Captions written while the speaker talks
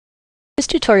This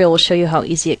tutorial will show you how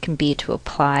easy it can be to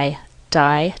apply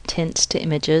dye tints to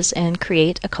images and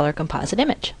create a color composite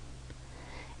image.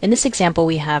 In this example,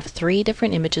 we have 3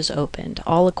 different images opened,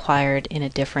 all acquired in a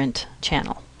different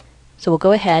channel. So we'll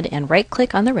go ahead and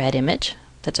right-click on the red image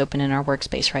that's open in our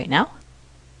workspace right now.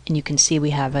 And you can see we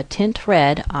have a Tint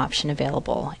Red option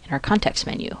available in our context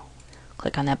menu.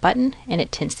 Click on that button and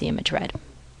it tints the image red.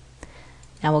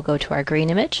 Now we'll go to our green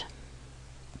image,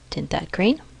 tint that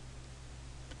green,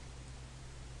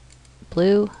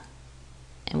 blue,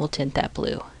 and we'll tint that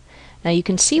blue. Now you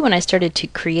can see when I started to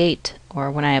create,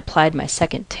 or when I applied my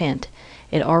second tint,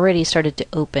 it already started to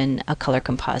open a color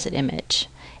composite image.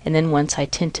 And then once I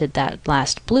tinted that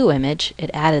last blue image,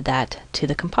 it added that to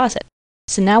the composite.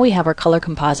 So now we have our color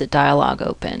composite dialog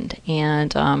opened,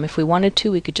 and if we wanted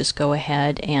to, we could just go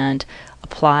ahead and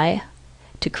apply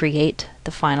to create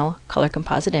the final color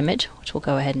composite image, which we'll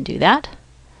go ahead and do that.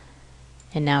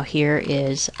 And now here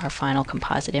is our final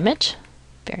composite image.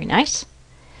 Very nice.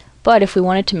 But if we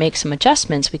wanted to make some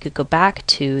adjustments, we could go back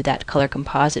to that color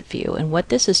composite view. And what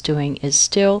this is doing is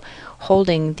still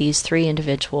holding these 3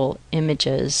 individual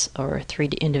images or 3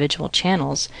 individual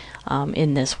channels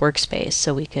in this workspace.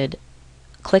 So we could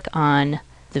click on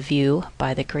the view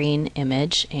by the green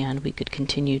image and we could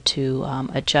continue to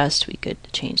adjust. We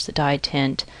could change the dye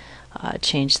tint,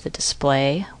 change the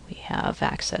display. We have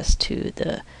access to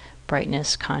the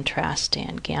brightness, contrast,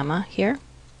 and gamma here.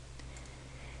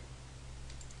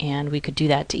 And we could do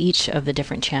that to each of the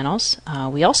different channels.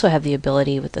 We also have the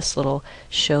ability with this little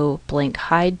show blink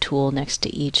hide tool next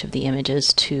to each of the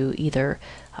images to either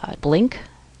blink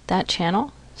that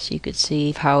channel so you could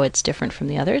see how it's different from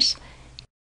the others.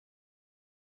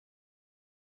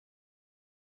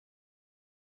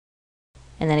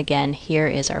 And then again, here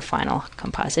is our final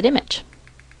composite image.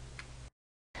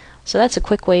 So that's a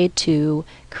quick way to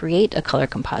create a color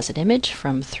composite image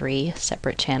from 3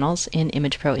 separate channels in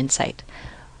Image Pro Insight.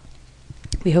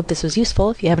 We hope this was useful.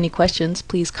 If you have any questions,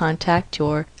 please contact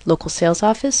your local sales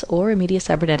office or a Media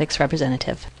Cybernetics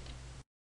representative.